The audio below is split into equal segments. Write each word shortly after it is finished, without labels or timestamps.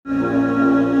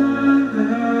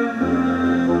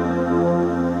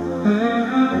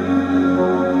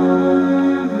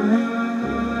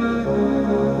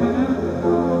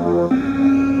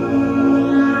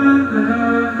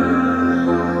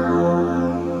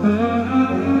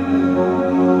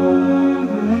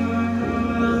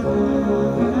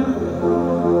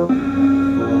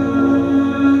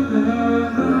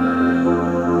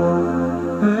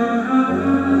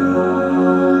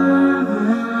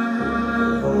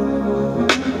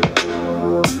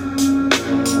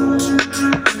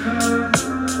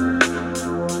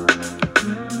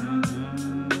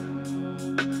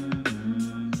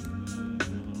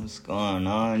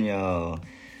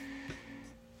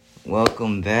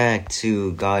welcome back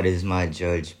to God is My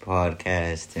Judge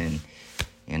podcast. And,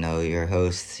 your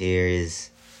host here is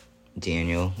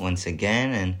Daniel once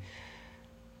again. And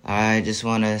I just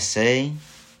want to say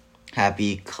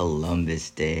happy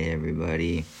Columbus Day,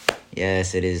 everybody.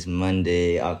 Yes, it is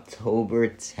Monday, October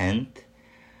 10th.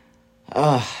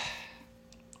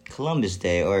 Columbus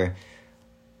Day, or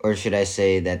should I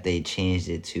say that they changed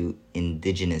it to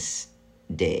Indigenous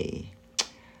Day.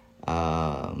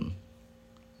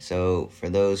 So for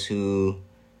those who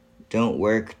don't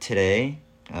work today,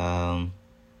 I'm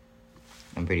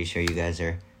pretty sure you guys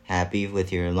are happy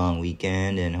with your long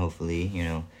weekend and hopefully,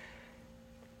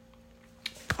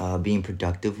 being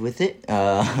productive with it.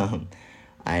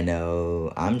 I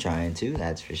know I'm trying to,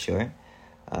 that's for sure.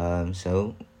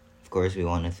 So of course we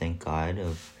want to thank God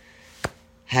of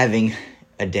having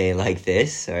a day like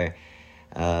this, or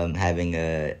having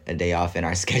a day off in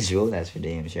our schedule, that's for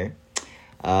damn sure.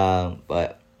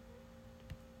 But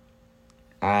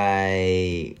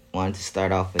I wanted to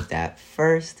start off with that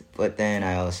first, but then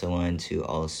I also wanted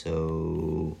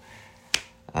to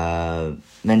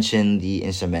mention the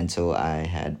instrumental I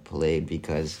had played,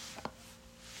 because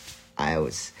I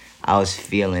was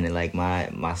feeling it, like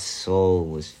my soul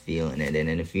was feeling it. And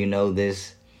if you know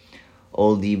this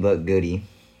oldie but goodie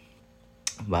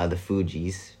by the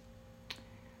Fugees,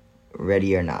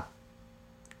 Ready or Not,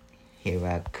 here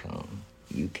I come,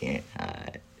 you can't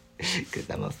hide, 'cause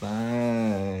I'ma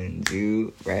find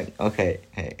you, right? Okay,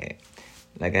 hey.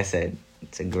 Like I said,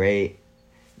 it's a great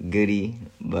goodie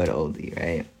but oldie,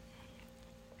 right?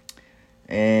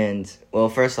 And, well,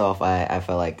 first off, I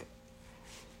felt like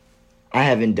I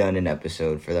haven't done an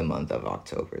episode for the month of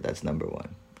October. That's number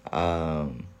one.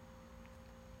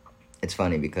 It's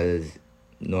funny because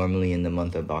normally in the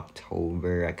month of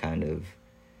October, I kind of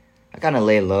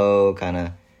lay low, kind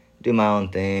of do my own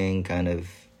thing, kind of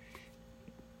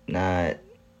not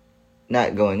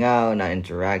going out, not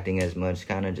interacting as much,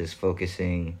 kind of just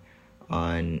focusing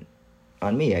on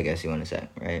me, I guess you want to say,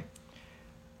 right?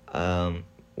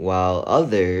 While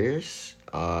others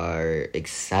are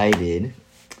excited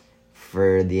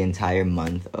for the entire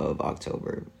month of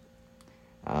October.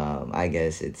 I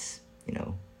guess it's,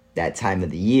 that time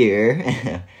of the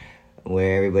year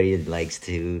where everybody likes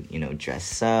to,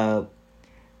 dress up.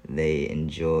 They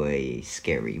enjoy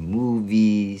scary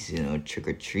movies,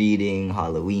 trick-or-treating,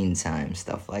 Halloween time,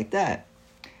 stuff like that.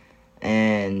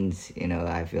 And,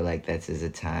 I feel like that's a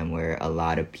time where a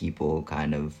lot of people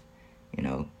kind of,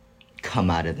 come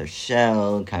out of their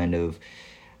shell, kind of,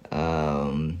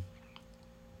 I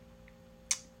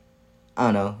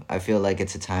don't know. I feel like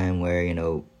it's a time where,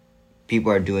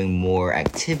 people are doing more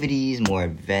activities, more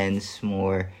events,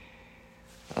 more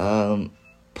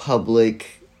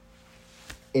public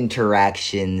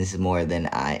interactions more than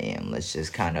I am. Let's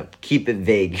just kind of keep it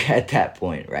vague at that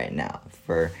point right now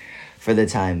for the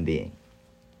time being.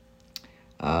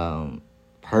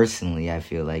 Personally, I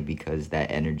feel like because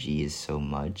that energy is so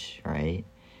much, right?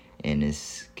 And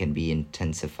it can be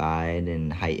intensified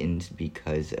and heightened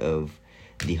because of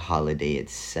the holiday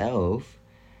itself.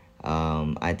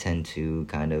 I tend to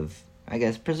kind of, I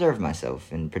guess, preserve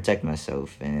myself and protect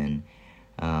myself and,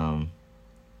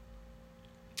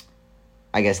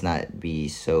 I guess not be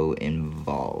so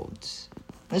involved.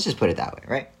 Let's just put it that way,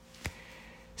 right?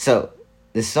 So,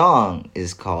 the song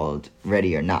is called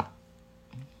Ready or Not,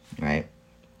 right?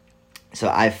 So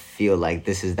I feel like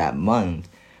this is that month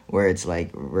where it's like,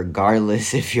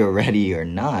 regardless if you're ready or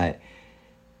not,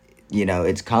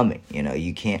 it's coming.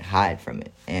 You can't hide from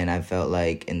it. And I felt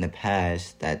like in the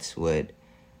past, that's what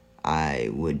I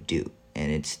would do. And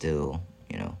it still,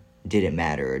 didn't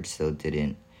matter. It still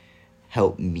didn't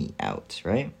help me out,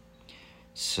 right?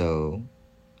 So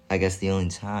I guess the only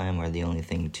time or the only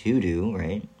thing to do,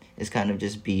 right, is kind of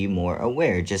just be more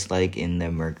aware, just like in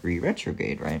the Mercury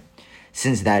retrograde, right?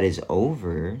 Since that is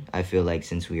over, I feel like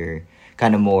since we're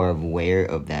kind of more aware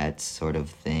of that sort of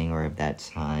thing or of that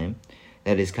time,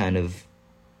 that is kind of,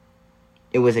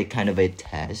 it was a kind of a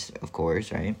test, of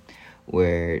course, right?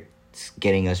 Where it's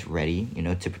getting us ready,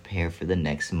 to prepare for the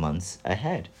next months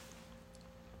ahead.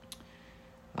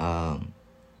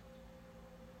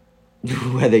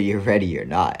 Whether you're ready or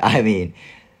not. I mean,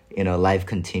 life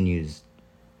continues,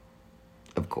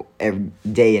 of course, every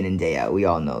day in and day out. We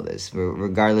all know this.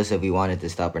 Regardless if we want it to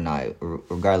stop or not,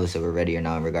 regardless if we're ready or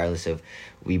not, regardless if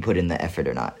we put in the effort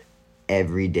or not,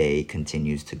 every day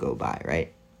continues to go by,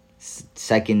 right?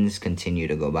 Seconds continue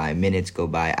to go by, minutes go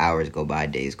by, hours go by,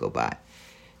 days go by.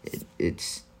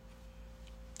 It's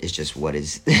just what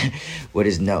is what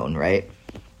is known, right?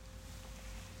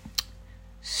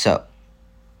 So,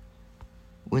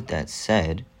 with that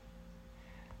said,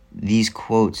 these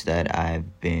quotes that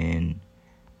I've been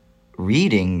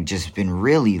reading just been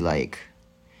really like,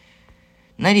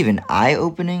 not even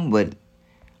eye-opening, but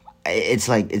it's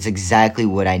like, it's exactly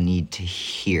what I need to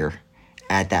hear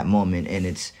at that moment. And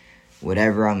it's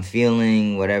whatever I'm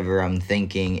feeling, whatever I'm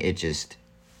thinking, it just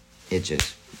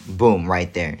boom,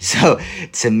 right there. So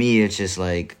to me, it's just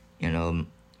like,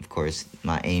 of course,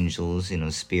 my angels,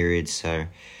 spirits, are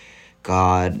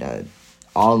God,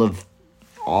 all of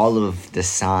the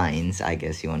signs, I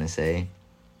guess you want to say,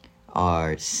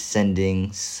 are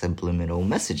sending subliminal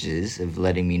messages of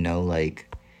letting me know,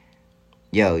 like,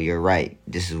 yo, you're right.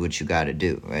 This is what you got to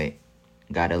do, right?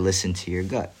 Got to listen to your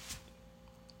gut.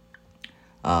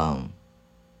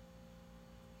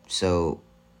 So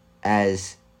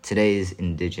as today is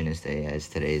Indigenous Day, as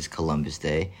today is Columbus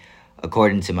Day,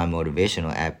 according to my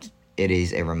motivational app, it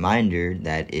is a reminder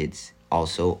that it's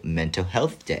also Mental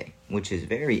Health Day, which is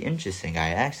very interesting. I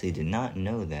actually did not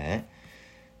know that.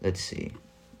 Let's see.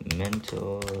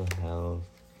 Mental Health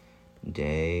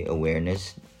Day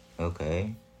awareness.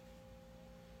 Okay.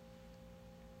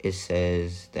 It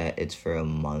says that it's for a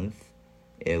month.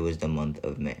 It was the month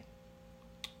of May.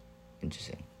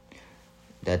 Interesting.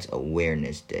 That's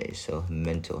Awareness Day. So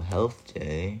Mental Health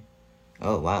Day.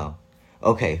 Oh, wow.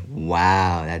 Okay,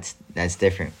 wow, that's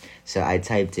different. So I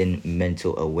typed in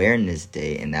Mental Awareness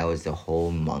Day, and that was the whole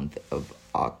month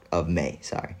of May,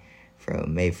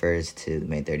 from May 1st to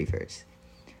May 31st.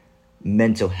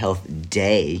 Mental Health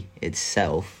Day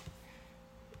itself,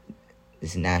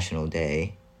 this National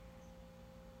Day,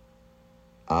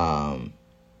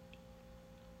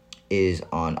 is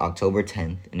on October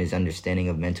 10th, and his understanding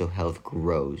of mental health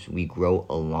grows. We grow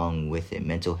along with it.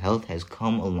 Mental health has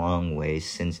come a long way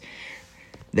since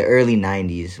the early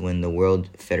 90s, when the World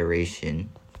Federation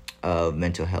of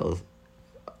Mental Health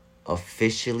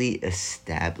officially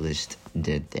established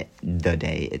the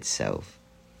day itself.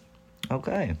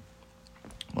 Okay.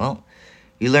 Well,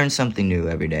 you learn something new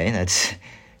every day.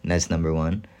 That's number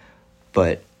one.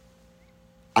 But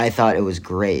I thought it was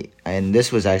great, and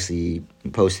this was actually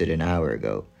posted an hour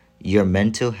ago. Your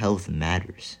mental health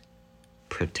matters.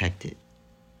 Protect it.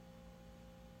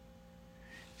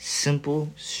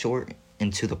 Simple, short,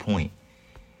 and to the point.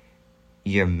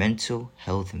 Your mental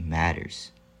health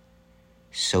matters.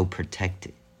 So protect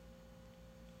it.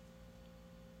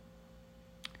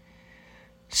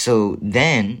 So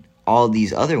then all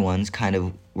these other ones kind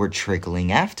of were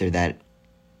trickling after that.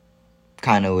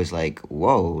 Kind of was like,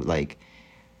 whoa, like,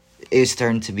 it was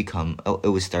starting to become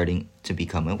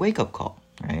a wake-up call,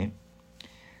 right?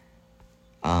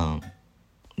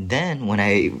 Then when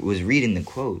I was reading the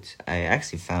quotes, I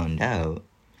actually found out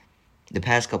the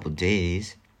past couple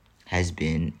days has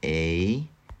been a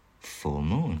full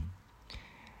moon.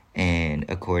 And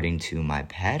according to my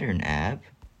pattern app,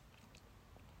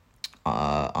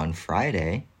 on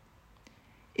Friday,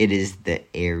 it is the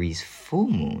Aries full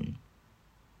moon.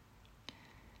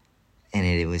 And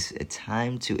it was a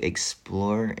time to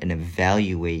explore and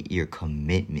evaluate your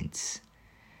commitments,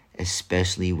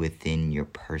 especially within your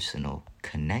personal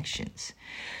connections.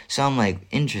 So I'm like,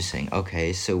 interesting.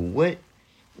 Okay, so what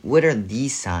are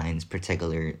these signs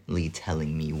particularly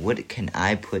telling me? What can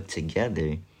I put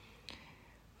together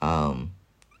that,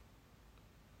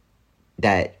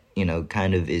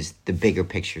 kind of is the bigger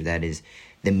picture, that is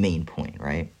the main point,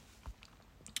 right?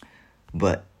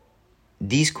 But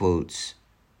these quotes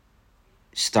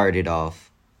started off,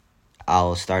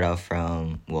 I'll start off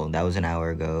from, that was an hour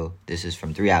ago. This is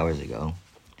from 3 hours ago.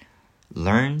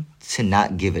 Learn to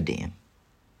not give a damn.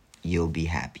 You'll be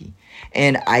happy.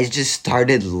 And I just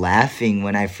started laughing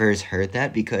when I first heard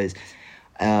that, because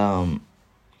for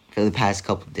the past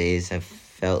couple of days, I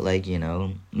felt like,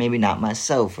 maybe not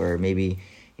myself, or maybe,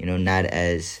 not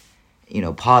as,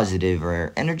 positive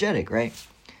or energetic, right?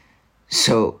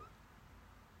 So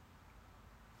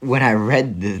when I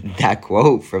read that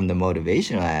quote from the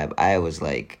motivational app, I was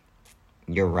like,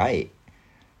 you're right.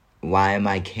 Why am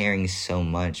I caring so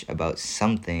much about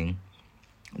something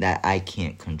that I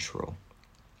can't control,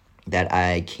 that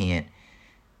I can't,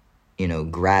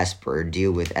 grasp or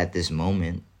deal with at this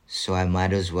moment? So I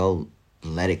might as well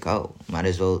let it go. Might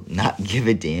as well not give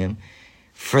a damn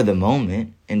for the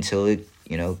moment until it,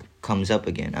 comes up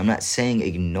again. I'm not saying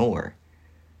ignore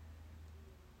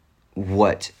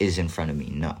what is in front of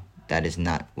me. No, that is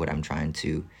not what I'm trying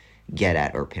to get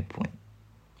at or pinpoint.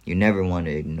 You never want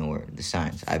to ignore the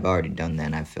signs. I've already done that,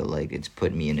 and I feel like it's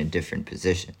put me in a different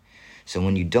position. So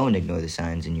when you don't ignore the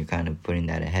signs and you're kind of putting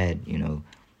that ahead,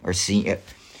 or seeing it,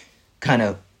 kind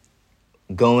of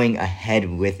going ahead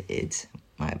with it,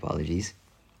 my apologies,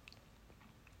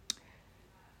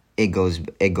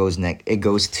 it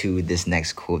goes to this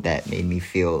next quote that made me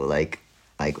feel like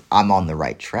I'm on the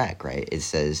right track, right? It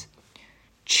says,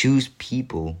 choose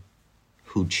people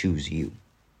who choose you.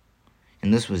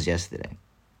 And this was yesterday.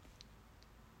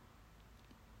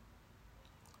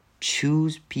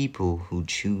 Choose people who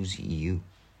choose you.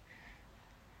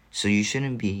 So you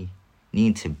shouldn't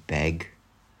need to beg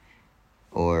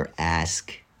or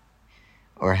ask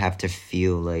or have to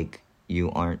feel like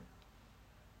you aren't,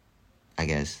 I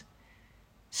guess,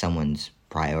 someone's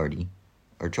priority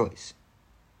or choice.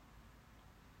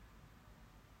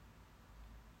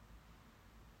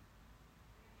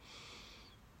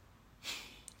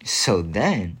 So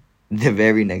then, the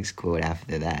very next quote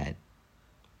after that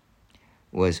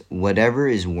was, whatever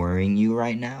is worrying you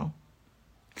right now,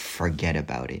 forget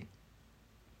about it.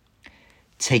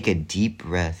 Take a deep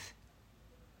breath,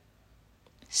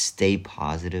 stay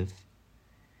positive,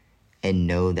 and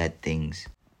know that things.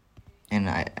 And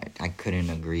I couldn't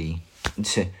agree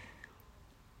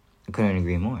I couldn't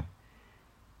agree more.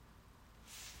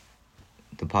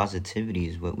 The positivity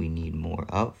is what we need more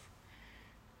of.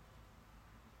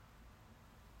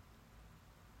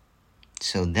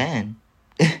 So then,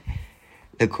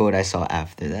 the quote I saw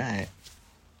after that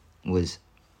was,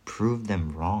 prove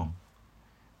them wrong.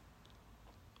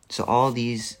 So all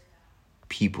these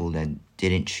people that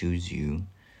didn't choose you,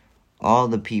 all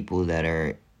the people that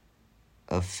are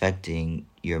affecting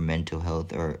your mental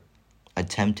health or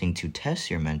attempting to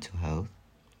test your mental health,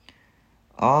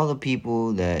 all the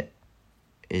people that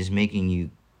is making you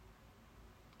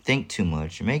think too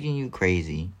much, making you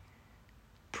crazy,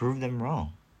 prove them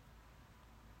wrong.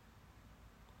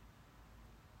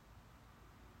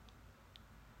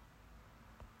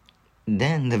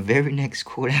 Then the very next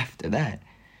quote after that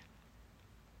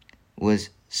was,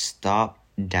 stop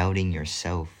doubting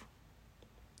yourself.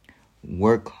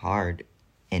 Work hard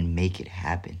and make it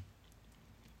happen.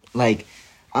 Like,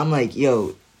 I'm like,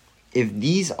 yo, if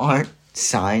these aren't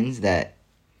signs that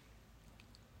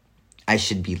I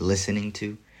should be listening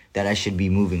to, that I should be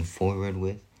moving forward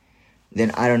with,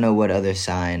 then I don't know what other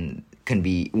sign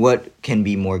what can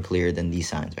be more clear than these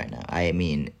signs right now. I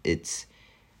mean,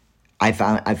 I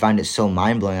find it so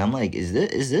mind-blowing. I'm like, is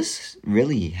this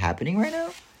really happening right now?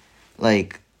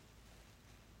 Like,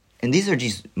 and these are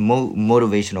just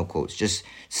motivational quotes, just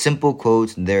simple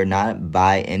quotes. They're not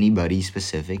by anybody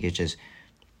specific. It's just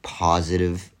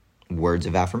positive words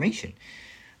of affirmation.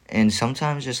 And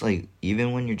sometimes just like,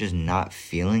 even when you're just not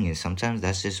feeling it, sometimes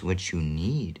that's just what you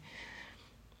need.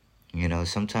 You know,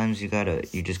 sometimes you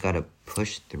just gotta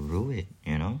push through it,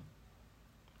 you know?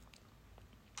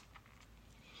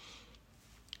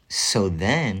 So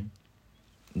then,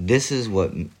 this is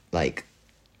what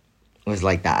was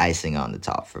like the icing on the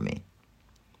top for me.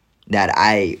 That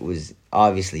I was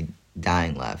obviously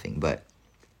dying laughing, but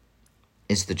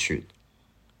it's the truth.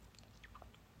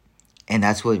 And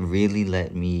that's what really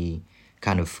let me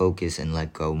kind of focus and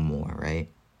let go more, right?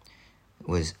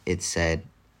 It said,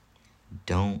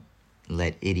 don't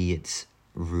let idiots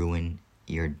ruin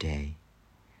your day.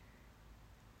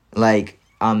 Like,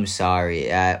 I'm sorry,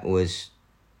 that was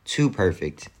too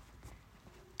perfect.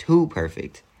 Too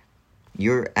perfect.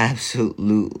 You're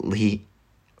absolutely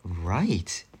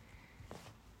right.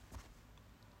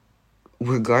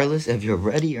 Regardless if you're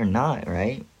ready or not,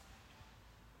 right?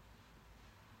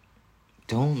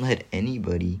 Don't let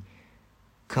anybody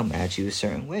come at you a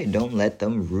certain way. Don't let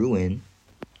them ruin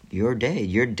your day.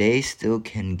 Your day still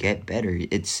can get better.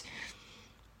 If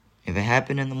it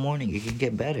happened in the morning, it can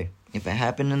get better. If it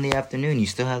happened in the afternoon, you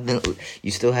still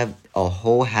have a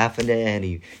whole half a day ahead of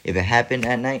you. If it happened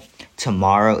at night,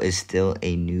 tomorrow is still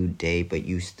a new day, but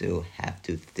you still have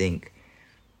to think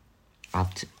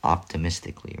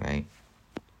optimistically, right?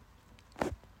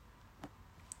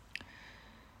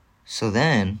 So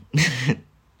then,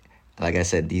 like I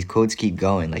said, these quotes keep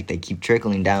going, like they keep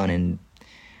trickling down, and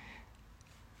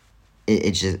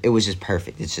it was just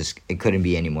perfect. It couldn't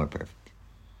be any more perfect.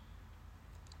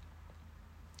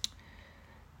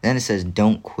 Then it says,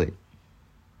 don't quit.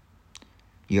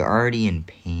 You're already in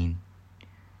pain.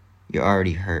 You're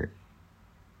already hurt.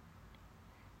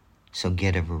 So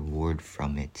get a reward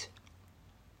from it.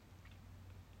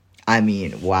 I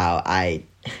mean, wow, I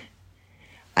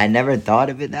never thought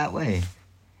of it that way.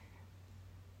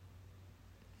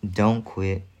 Don't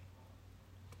quit.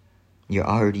 You're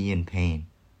already in pain.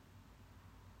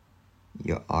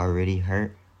 You're already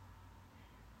hurt.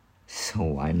 So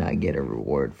why not get a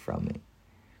reward from it?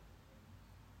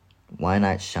 Why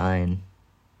not shine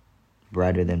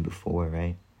brighter than before,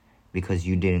 right? Because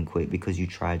you didn't quit, because you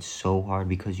tried so hard,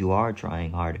 because you are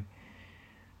trying harder.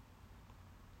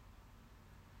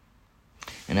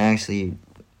 And I actually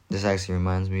this actually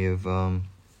reminds me of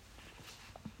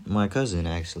my cousin,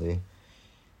 actually.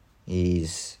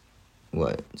 He's,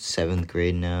 7th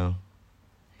grade now?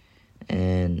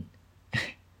 And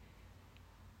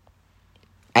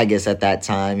I guess at that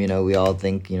time, we all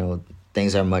think,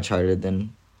 things are much harder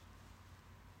than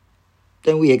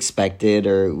we expected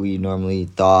or we normally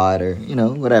thought or,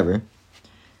 whatever.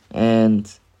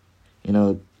 And,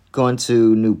 going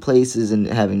to new places and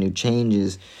having new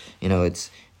changes,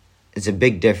 it's a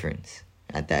big difference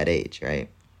at that age, right?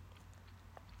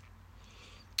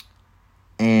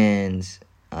 And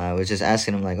I was just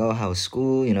asking him, like, oh, how's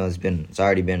school? It's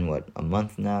already been, a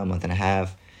month now, a month and a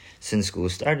half since school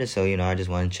started. So, I just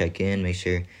want to check in, make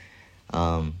sure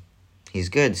he's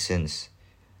good, since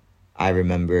I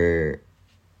remember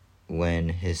when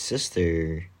his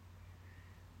sister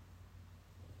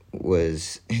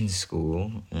was in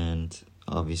school and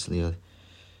obviously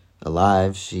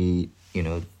alive, she,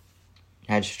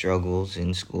 had struggles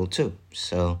in school too.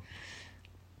 So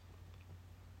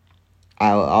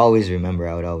I always remember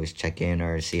I would always check in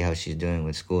or see how she's doing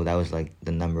with school. That was like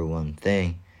the number one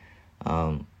thing.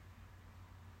 And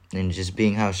just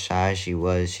being how shy she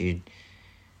was, she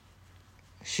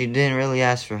didn't really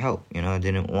ask for help,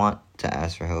 didn't want to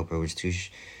ask for help or was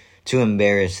too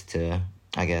embarrassed to,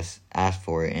 I guess, ask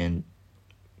for it. And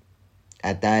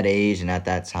at that age and at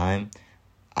that time,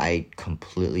 I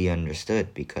completely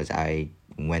understood because I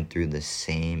went through the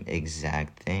same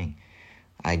exact thing.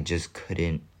 I just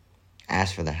couldn't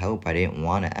ask for the help. I didn't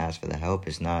want to ask for the help.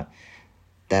 It's not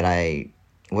that I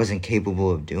wasn't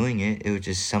capable of doing it. It was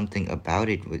just something about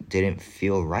it didn't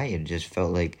feel right. It just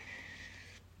felt like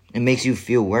it makes you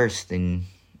feel worse than,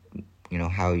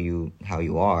 how you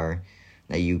are,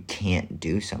 that you can't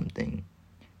do something.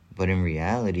 But in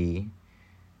reality,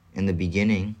 in the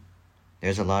beginning,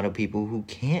 there's a lot of people who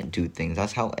can't do things.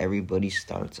 That's how everybody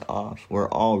starts off. We're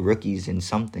all rookies in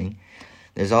something.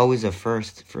 There's always a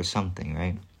first for something,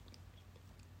 right?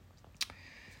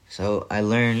 So I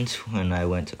learned when I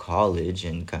went to college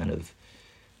and kind of,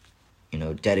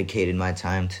 dedicated my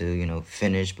time to,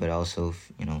 finish, but also,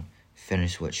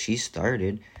 finish what she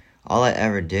started. All I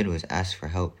ever did was ask for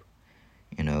help.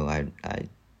 I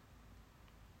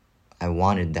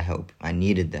wanted the help. I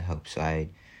needed the help. So I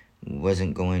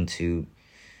wasn't going to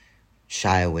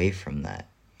shy away from that,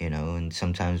 And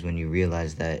sometimes when you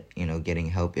realize that, getting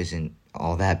help isn't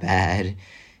all that bad,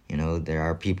 there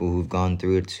are people who've gone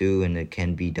through it too, and it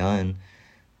can be done.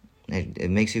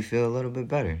 It makes you feel a little bit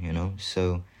better,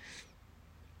 So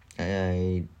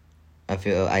I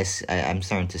feel I'm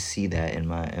starting to see that in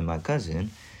my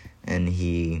cousin, and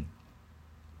he,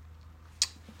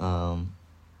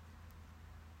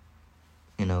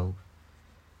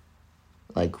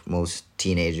 like most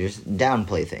teenagers,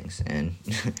 downplay things, and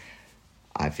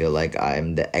I feel like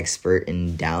I'm the expert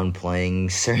in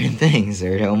downplaying certain things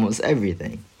or almost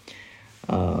everything.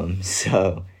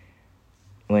 So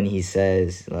when he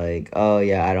says like, oh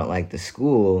yeah, I don't like the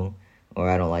school or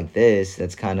I don't like this,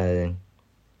 that's kind of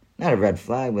not a red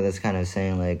flag, but that's kind of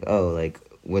saying like, oh, like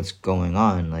what's going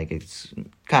on? Like it's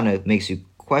kind of makes you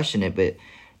question it, but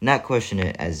not question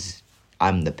it as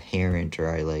I'm the parent or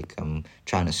I'm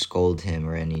trying to scold him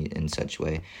or in such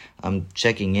way. I'm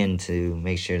checking in to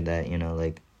make sure that,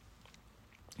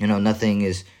 nothing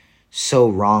is so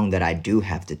wrong that I do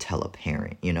have to tell a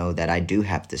parent, that I do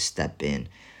have to step in.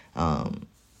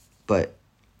 But,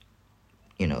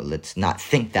 let's not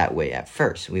think that way at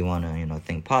first. We want to,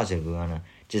 think positive. We want to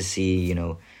just see,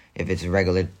 if it's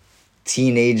regular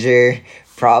teenager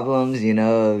problems,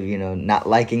 not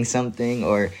liking something,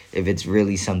 or if it's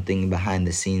really something behind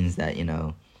the scenes that,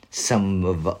 some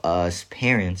of us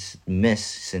parents miss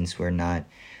since we're not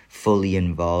fully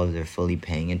involved or fully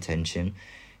paying attention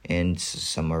in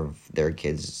some of their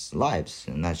kids' lives.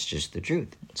 And that's just the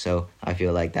truth. So I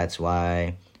feel like that's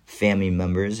why family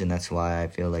members, and that's why I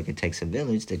feel like it takes a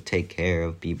village to take care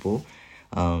of people,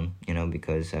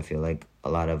 because I feel like a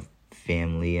lot of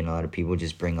family and a lot of people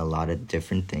just bring a lot of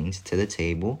different things to the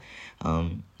table,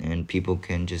 and people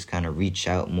can just kind of reach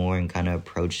out more and kind of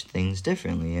approach things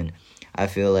differently. And I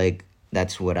feel like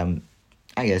that's what I'm,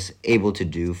 I guess, able to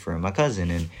do for my cousin.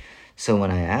 And so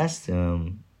when I asked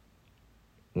him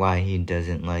why he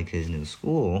doesn't like his new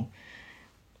school,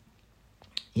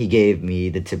 he gave me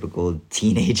the typical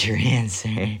teenager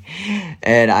answer,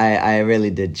 and I really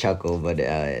did chuckle, but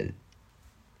it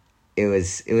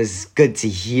was good to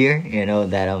hear,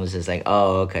 that I was just like,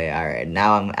 oh, okay, all right,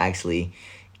 now I'm actually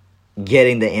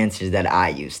getting the answers that I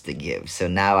used to give. So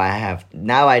now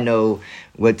I know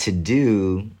what to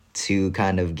do to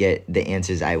kind of get the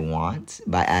answers I want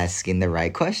by asking the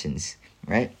right questions,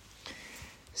 right?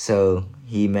 So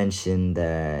he mentioned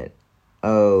that,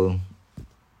 oh,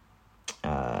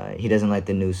 he doesn't like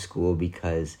the new school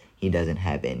because he doesn't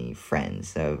have any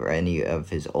friends, or any of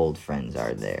his old friends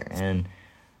are there. And,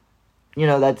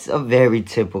 that's a very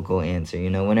typical answer.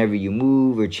 Whenever you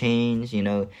move or change,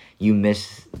 you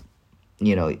miss,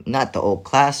 not the old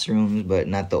classrooms, but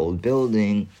not the old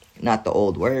building, not the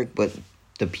old work, but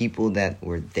the people that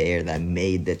were there that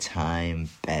made the time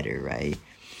better, right?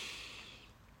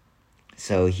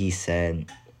 So he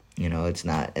said, it's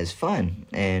not as fun.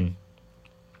 And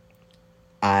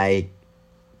I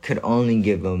could only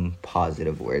give him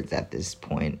positive words at this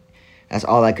point. That's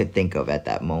all I could think of at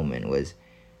that moment was,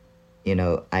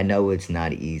 I know it's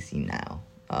not easy now,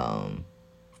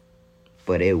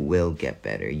 but it will get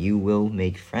better. You will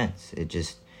make friends.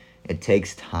 It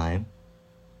takes time,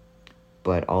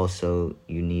 but also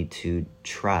you need to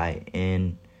try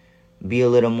and be a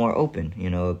little more open,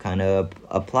 kind of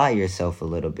apply yourself a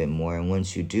little bit more. And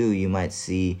once you do, you might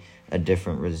see a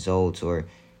different result, or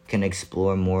can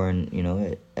explore more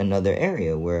in, another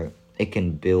area where it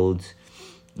can build,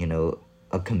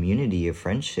 a community, a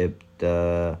friendship,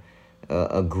 a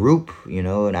group,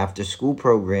 an after school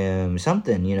program,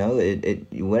 something,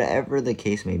 whatever the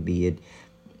case may be,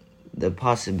 the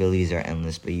possibilities are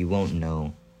endless, but you won't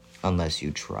know unless you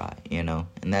try, and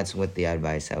that's what the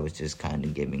advice I was just kind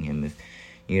of giving him. If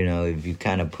you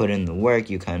kind of put in the work,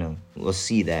 you kind of will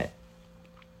see that.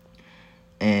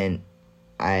 And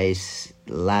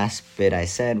last bit I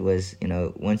said was,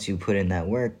 once you put in that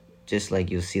work, just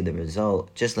like you'll see the result,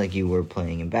 just like you were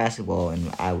playing in basketball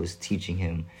and I was teaching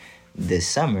him this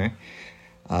summer,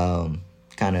 kind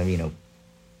of,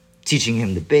 teaching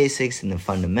him the basics and the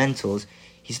fundamentals,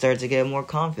 he started to get more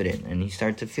confident, and he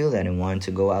started to feel that and wanted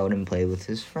to go out and play with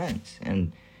his friends.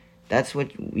 And that's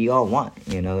what we all want,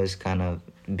 is kind of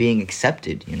being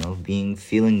accepted,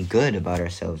 feeling good about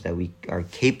ourselves, that we are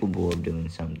capable of doing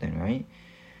something, right?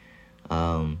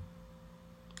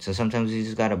 So sometimes you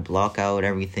just gotta block out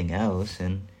everything else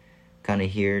and kind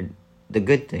of hear the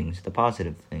good things, the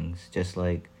positive things, just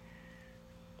like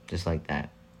that.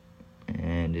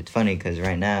 And it's funny because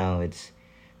right now it's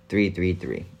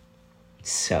 333.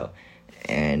 So,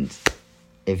 and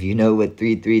if you know what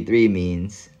 333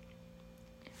 means,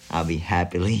 I'd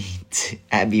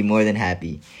be more than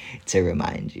happy to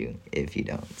remind you if you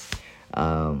don't.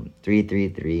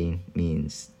 333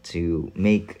 means to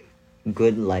make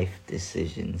good life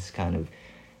decisions, kind of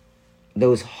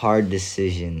those hard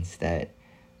decisions that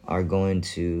are going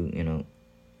to,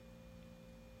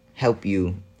 help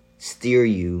you, steer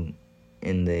you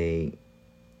in the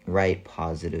right,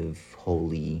 positive,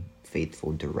 holy,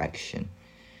 faithful direction.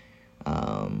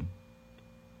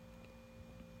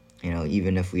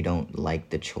 Even if we don't like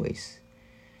the choice,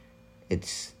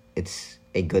 it's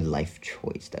a good life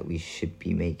choice that we should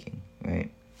be making,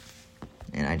 right?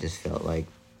 And I just felt like,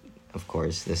 of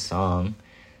course, this song,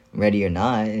 Ready or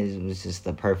Not, was just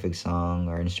the perfect song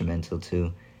or instrumental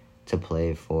to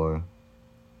play for,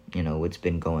 what's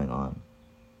been going on.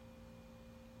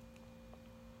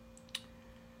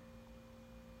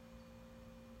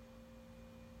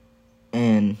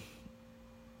 And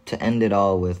to end it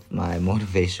all with my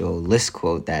motivational list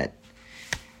quote that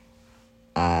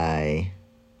I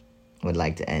would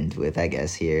like to end with, I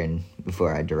guess, here, and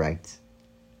before I direct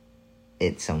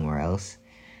it somewhere else,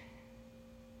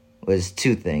 was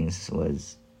two things.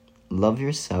 Was love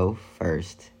yourself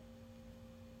first,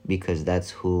 because that's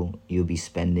who you'll be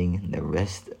spending the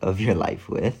rest of your life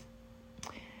with,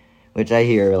 which I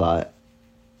hear a lot.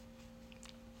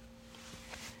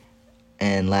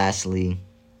 And lastly,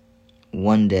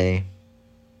 one day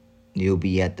you'll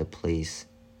be at the place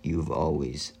you've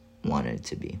always wanted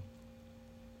to be.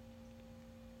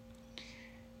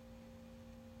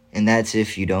 And that's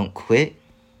if you don't quit.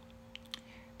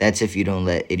 That's if you don't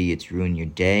let idiots ruin your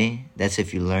day. That's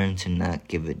if you learn to not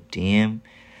give a damn.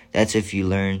 That's if you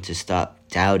learn to stop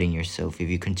doubting yourself. If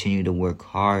you continue to work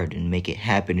hard and make it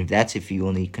happen. If you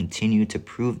only continue to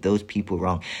prove those people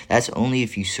wrong. That's only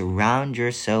if you surround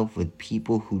yourself with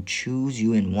people who choose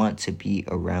you and want to be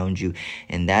around you.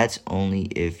 And that's only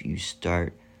if you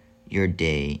start your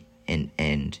day and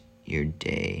end your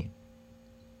day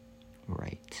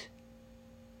right.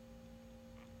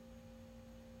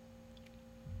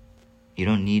 You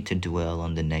don't need to dwell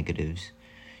on the negatives.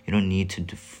 You don't need to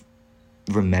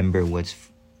remember what's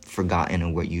forgotten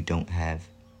or what you don't have.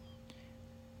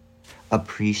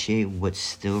 Appreciate what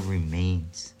still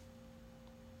remains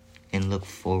and look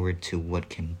forward to what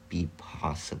can be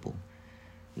possible,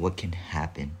 what can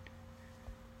happen,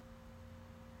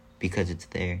 because it's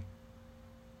there.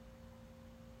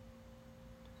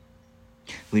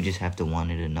 We just have to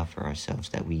want it enough for ourselves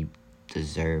that we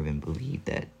deserve and believe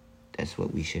that that's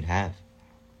what we should have.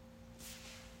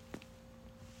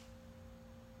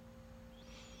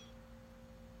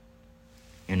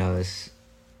 You know, it's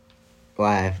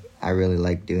why I really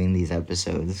like doing these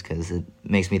episodes, because it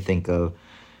makes me think of,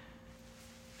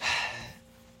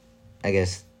 I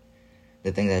guess,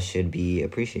 the things I should be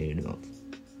appreciated of,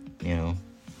 you know,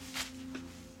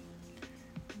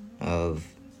 of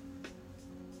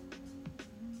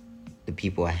the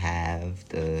people I have,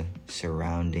 the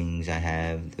surroundings I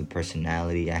have, the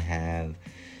personality I have.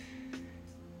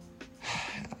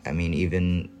 I mean,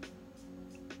 even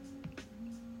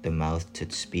the mouth to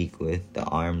speak with, the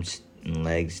arms and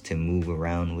legs to move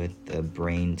around with, the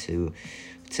brain to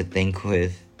think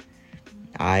with,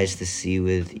 eyes to see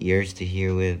with, ears to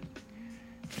hear with.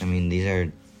 I mean, these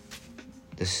are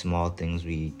the small things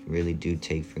we really do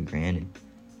take for granted.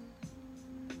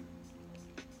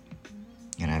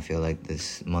 And I feel like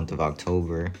this month of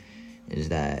October is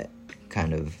that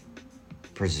kind of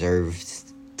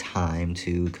preserved time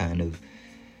to kind of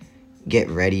get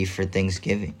ready for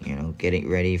Thanksgiving, you know, getting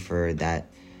ready for that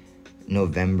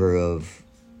November of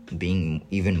being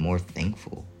even more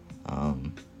thankful,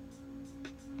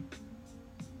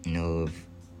 you know,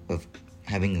 of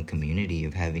having a community,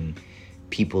 of having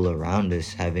people around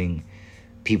us, having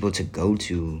people to go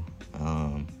to,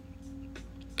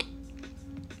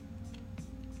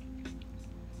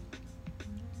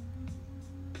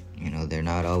 you know, they're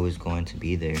not always going to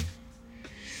be there.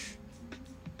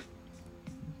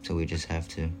 So we just have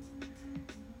to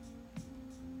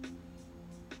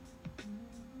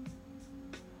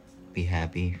be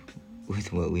happy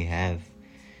with what we have.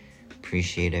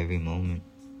 Appreciate every moment.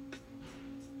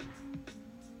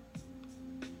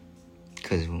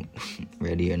 Because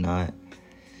ready or not,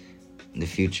 the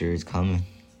future is coming.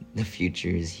 The future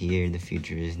is here. The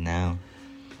future is now.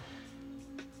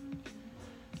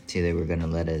 It's either we're going to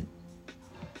let it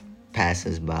pass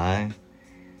us by.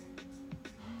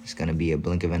 It's going to be a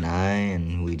blink of an eye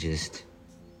and we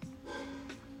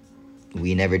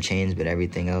never changed, but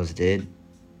everything else did.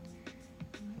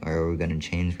 Or we're going to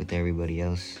change with everybody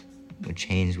else. We'll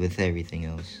change with everything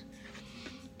else.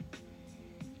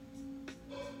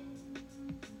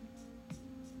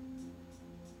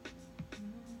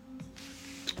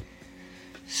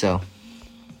 So,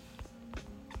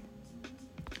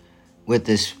 with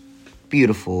this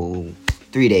beautiful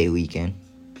 3-day weekend,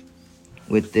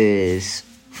 with this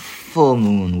full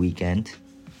moon weekend,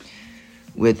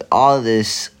 with all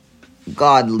this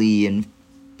godly and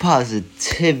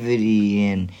positivity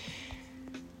and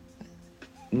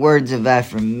words of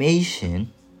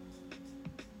affirmation,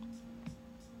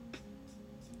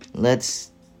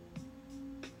 let's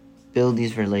build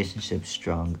these relationships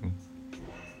stronger.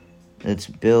 Let's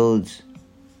build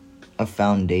a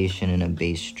foundation and a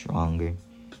base stronger.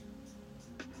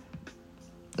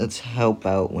 Let's help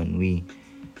out when we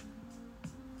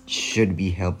should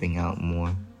be helping out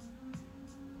more.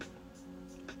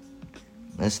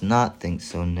 Let's not think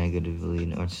so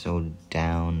negatively or so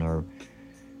down or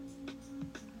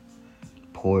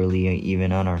poorly or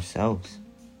even on ourselves.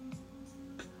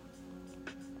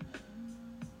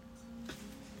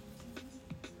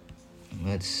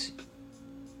 Let's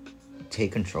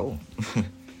take control.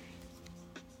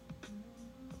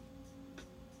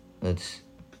 Let's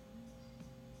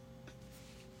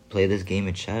play this game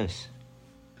of chess.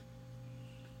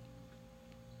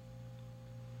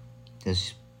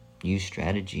 Let's use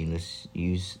strategy. Let's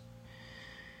use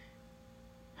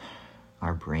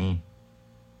our brain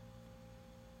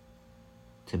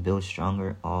to build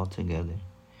stronger all together.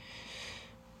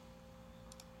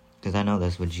 Because I know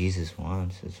that's what Jesus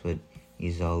wants. That's what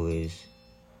he's always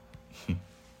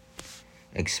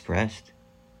expressed.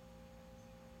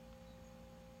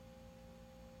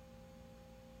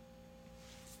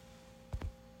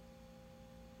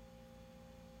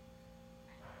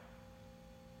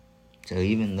 So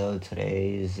even though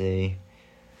today is a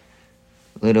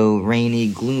little rainy,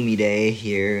 gloomy day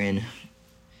here in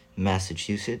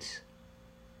Massachusetts,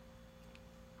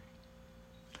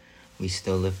 we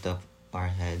still lift up our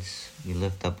heads, we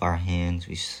lift up our hands,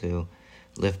 we still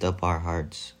lift up our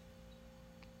hearts.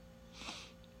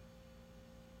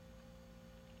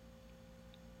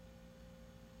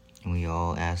 And we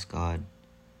all ask God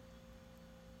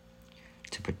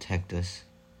to protect us,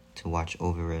 to watch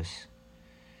over us,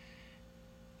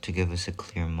 to give us a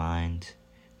clear mind,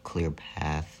 clear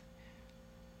path,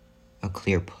 a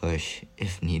clear push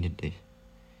if needed.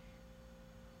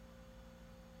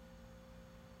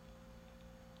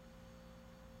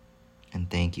 And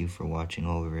thank you for watching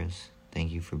over us.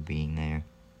 Thank you for being there.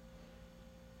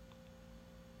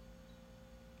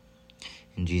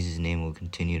 In Jesus' name, we'll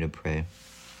continue to pray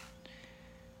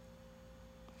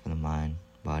for the mind,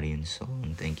 body, and soul.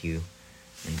 And thank you,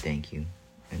 and thank you,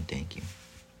 and thank you.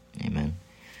 Amen.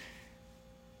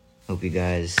 Hope you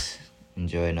guys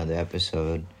enjoy another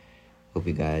episode. Hope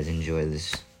you guys enjoy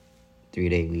this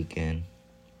 3-day weekend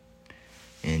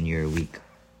and your week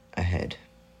ahead.